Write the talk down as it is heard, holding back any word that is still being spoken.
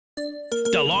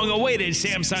The long-awaited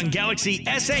Samsung Galaxy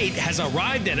S8 has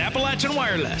arrived at Appalachian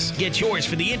Wireless. Get yours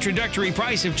for the introductory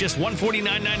price of just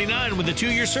 $149.99 with a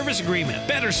 2-year service agreement.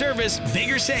 Better service,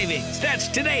 bigger savings. That's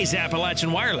today's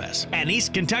Appalachian Wireless, an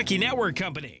East Kentucky network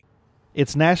company.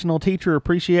 It's National Teacher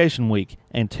Appreciation Week,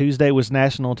 and Tuesday was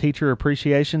National Teacher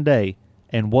Appreciation Day.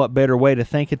 And what better way to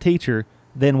thank a teacher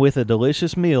than with a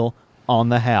delicious meal on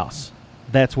the house?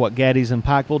 That's what Gatti's in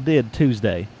Pikeville did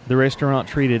Tuesday. The restaurant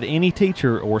treated any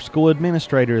teacher or school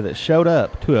administrator that showed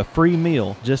up to a free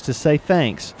meal just to say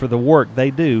thanks for the work they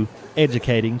do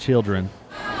educating children.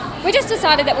 We just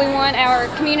decided that we want our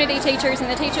community teachers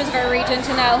and the teachers of our region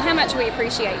to know how much we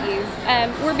appreciate you.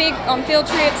 We're big on field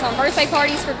trips, on birthday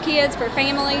parties for kids, for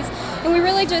families, and we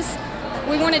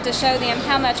wanted to show them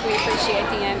how much we appreciate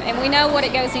them, and we know what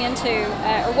it goes into,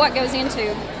 or what goes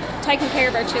into taking care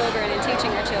of our children and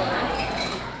teaching our children.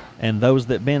 And those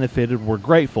that benefited were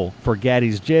grateful for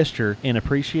Gatti's gesture in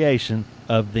appreciation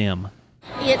of them.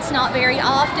 It's not very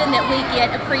often that we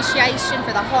get appreciation for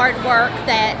the hard work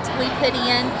that we put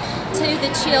in to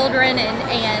the children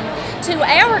and to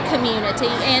our community.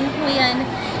 And when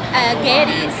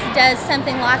Gatti's does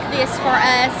something like this for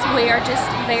us, we are just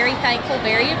very thankful,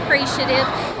 very appreciative.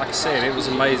 Like I said, it was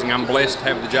amazing. I'm blessed to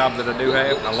have the job that I do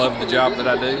have. I love the job that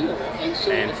I do.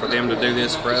 And for them to do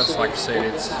this for us, like I said,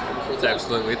 it's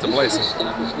a blessing.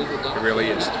 It really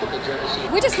is.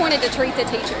 We just wanted to treat the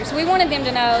teachers. We wanted them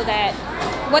to know that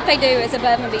what they do is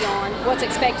above and beyond what's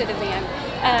expected of them.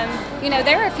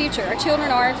 They're our future. Our children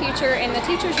are our future, and the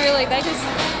teachers really,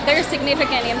 they're a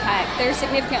significant impact. They're a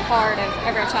significant part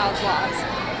of our child's lives.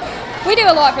 We do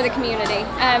a lot for the community.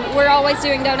 We're always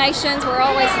doing donations. We're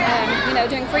always,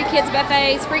 doing free kids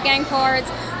buffets, free game cards.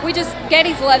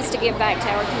 Gatti's loves to give back to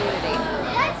our community.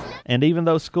 And even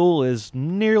though school is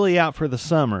nearly out for the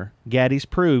summer, Gatti's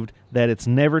proved that it's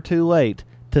never too late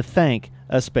to thank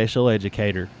a special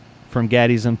educator. From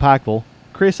Gatti's in Pikeville,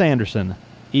 Chris Anderson,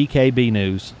 EKB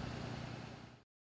News.